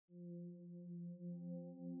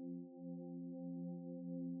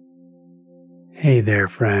Hey there,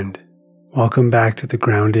 friend. Welcome back to the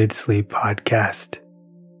Grounded Sleep Podcast.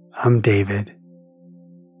 I'm David,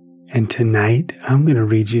 and tonight I'm going to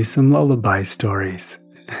read you some lullaby stories.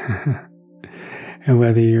 And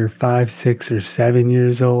whether you're 5, 6, or 7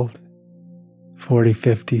 years old, 40,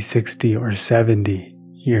 50, 60, or 70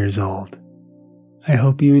 years old, I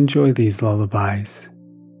hope you enjoy these lullabies,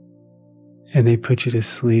 and they put you to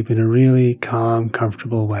sleep in a really calm,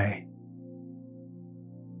 comfortable way.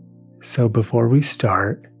 So before we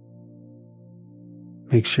start,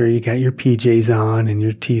 make sure you got your PJs on and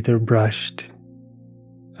your teeth are brushed,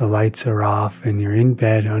 the lights are off, and you're in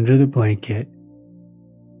bed under the blanket,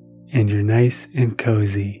 and you're nice and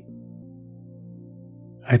cozy.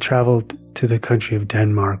 I traveled to the country of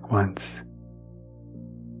Denmark once.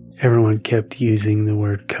 Everyone kept using the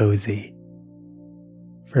word cozy.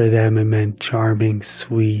 For them, it meant charming,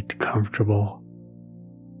 sweet, comfortable.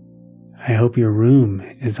 I hope your room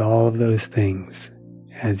is all of those things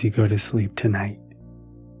as you go to sleep tonight.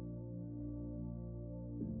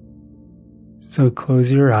 So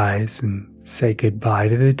close your eyes and say goodbye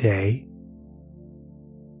to the day.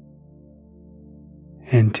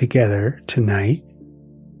 And together tonight,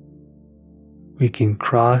 we can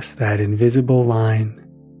cross that invisible line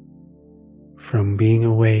from being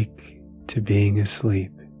awake to being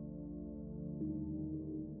asleep.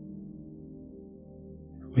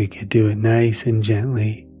 We could do it nice and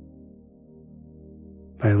gently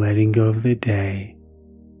by letting go of the day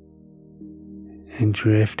and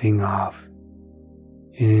drifting off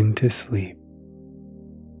into sleep.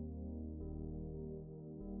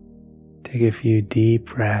 Take a few deep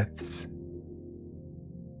breaths.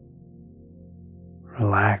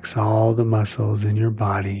 Relax all the muscles in your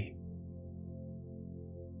body.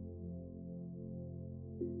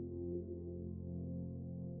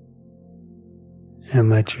 And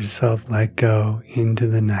let yourself let go into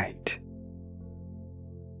the night.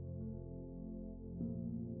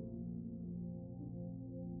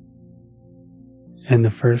 And the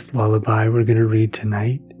first lullaby we're going to read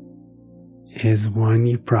tonight is one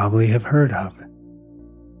you probably have heard of.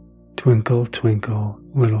 Twinkle, Twinkle,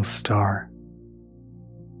 Little Star.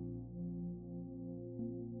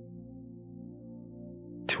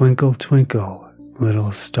 Twinkle, twinkle,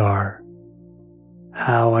 little star,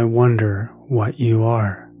 how I wonder what you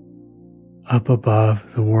are, up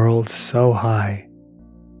above the world so high,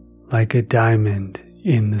 like a diamond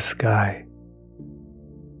in the sky.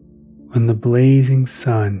 When the blazing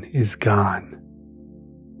sun is gone,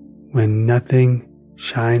 when nothing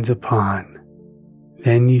shines upon,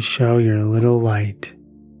 then you show your little light,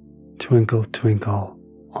 twinkle, twinkle,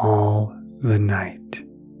 all the night.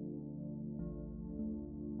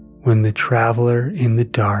 When the traveler in the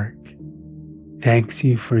dark thanks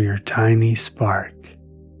you for your tiny spark,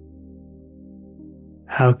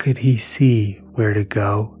 how could he see where to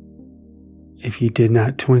go if you did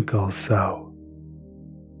not twinkle so?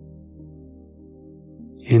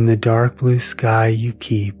 In the dark blue sky you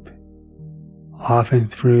keep, often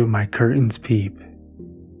through my curtains peep,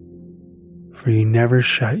 for you never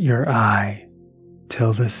shut your eye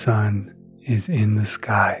till the sun is in the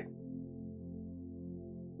sky.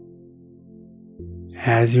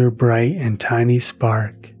 As your bright and tiny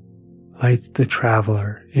spark lights the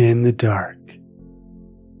traveler in the dark,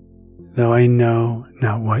 though I know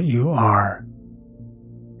not what you are,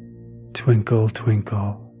 twinkle,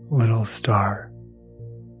 twinkle, little star.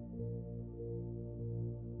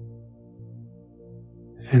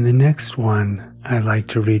 And the next one I'd like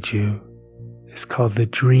to read you is called The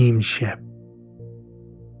Dream Ship.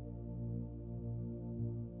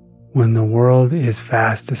 When the world is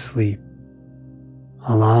fast asleep,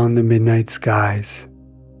 along the midnight skies,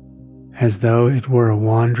 as though it were a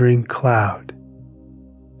wandering cloud,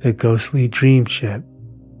 the ghostly dream ship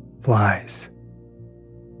flies.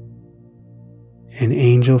 An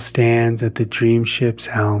angel stands at the dream ship's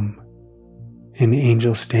helm, an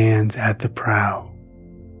angel stands at the prow,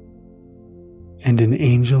 and an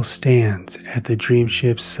angel stands at the dream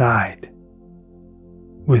ship's side,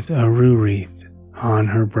 with a rue wreath on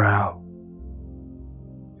her brow.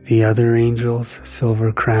 The other angels,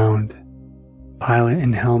 silver-crowned, pilot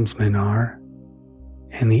and helmsman are,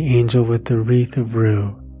 and the angel with the wreath of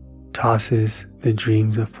rue tosses the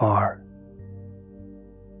dreams afar.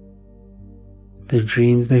 The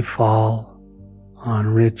dreams they fall on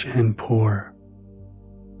rich and poor,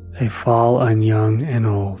 they fall on young and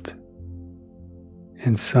old,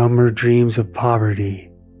 and some are dreams of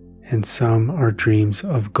poverty, and some are dreams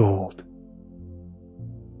of gold.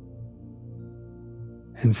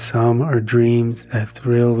 And some are dreams that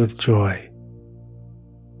thrill with joy,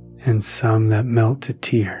 and some that melt to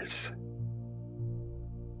tears,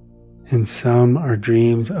 and some are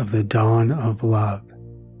dreams of the dawn of love,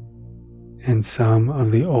 and some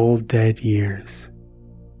of the old dead years.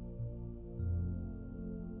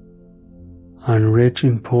 On rich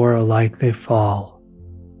and poor alike they fall,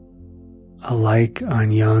 alike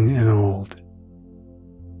on young and old,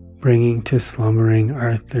 bringing to slumbering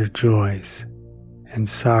earth their joys and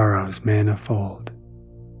sorrows manifold.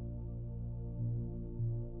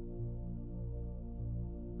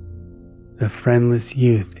 The friendless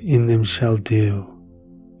youth in them shall do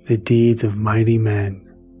the deeds of mighty men,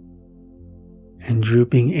 and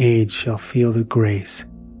drooping age shall feel the grace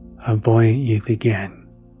of buoyant youth again.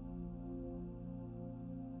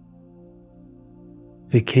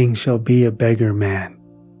 The king shall be a beggar man,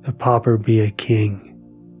 the pauper be a king,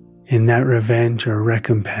 in that revenge or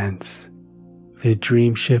recompense the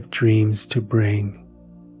dream ship dreams to bring.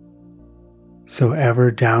 So ever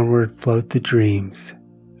downward float the dreams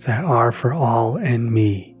that are for all and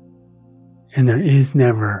me, and there is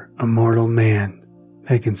never a mortal man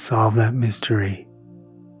that can solve that mystery.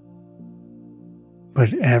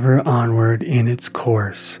 But ever onward in its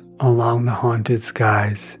course along the haunted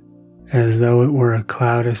skies, as though it were a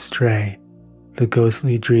cloud astray, the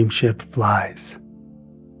ghostly dream ship flies.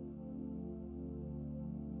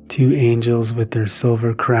 Two angels with their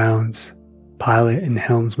silver crowns, pilot and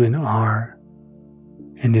helmsman are,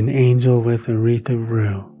 and an angel with a wreath of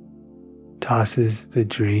rue tosses the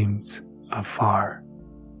dreams afar.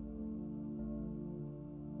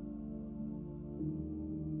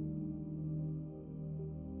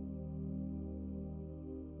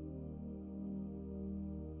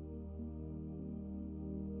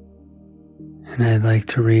 And I'd like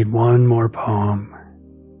to read one more poem.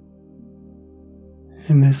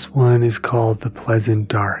 And this one is called The Pleasant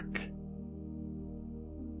Dark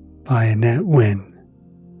by Annette Wynne.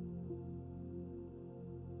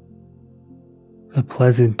 The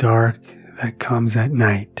pleasant dark that comes at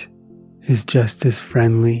night is just as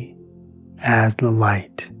friendly as the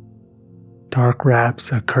light. Dark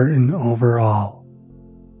wraps a curtain over all,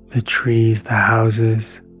 the trees, the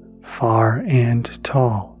houses, far and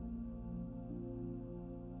tall.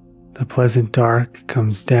 The pleasant dark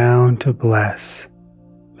comes down to bless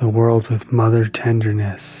the world with mother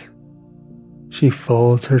tenderness. She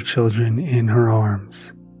folds her children in her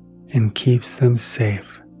arms and keeps them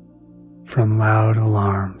safe from loud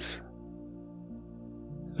alarms.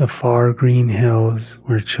 The far green hills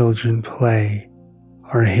where children play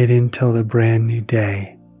are hidden till the brand new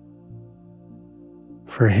day.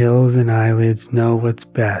 For hills and eyelids know what's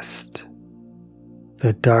best.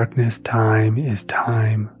 The darkness time is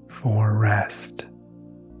time for rest.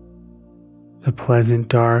 The pleasant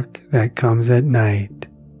dark that comes at night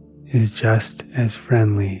is just as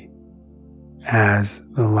friendly as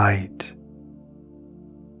the light.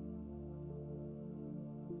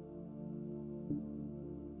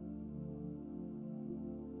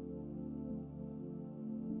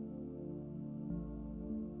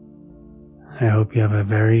 I hope you have a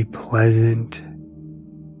very pleasant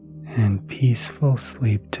and peaceful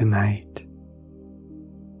sleep tonight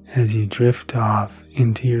as you drift off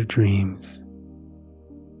into your dreams.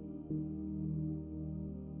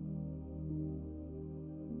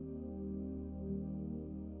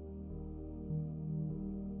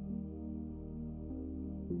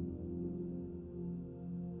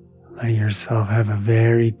 Let yourself have a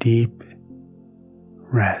very deep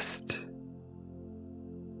rest.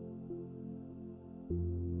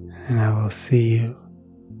 And I will see you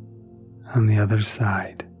on the other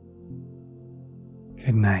side.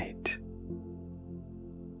 Good night.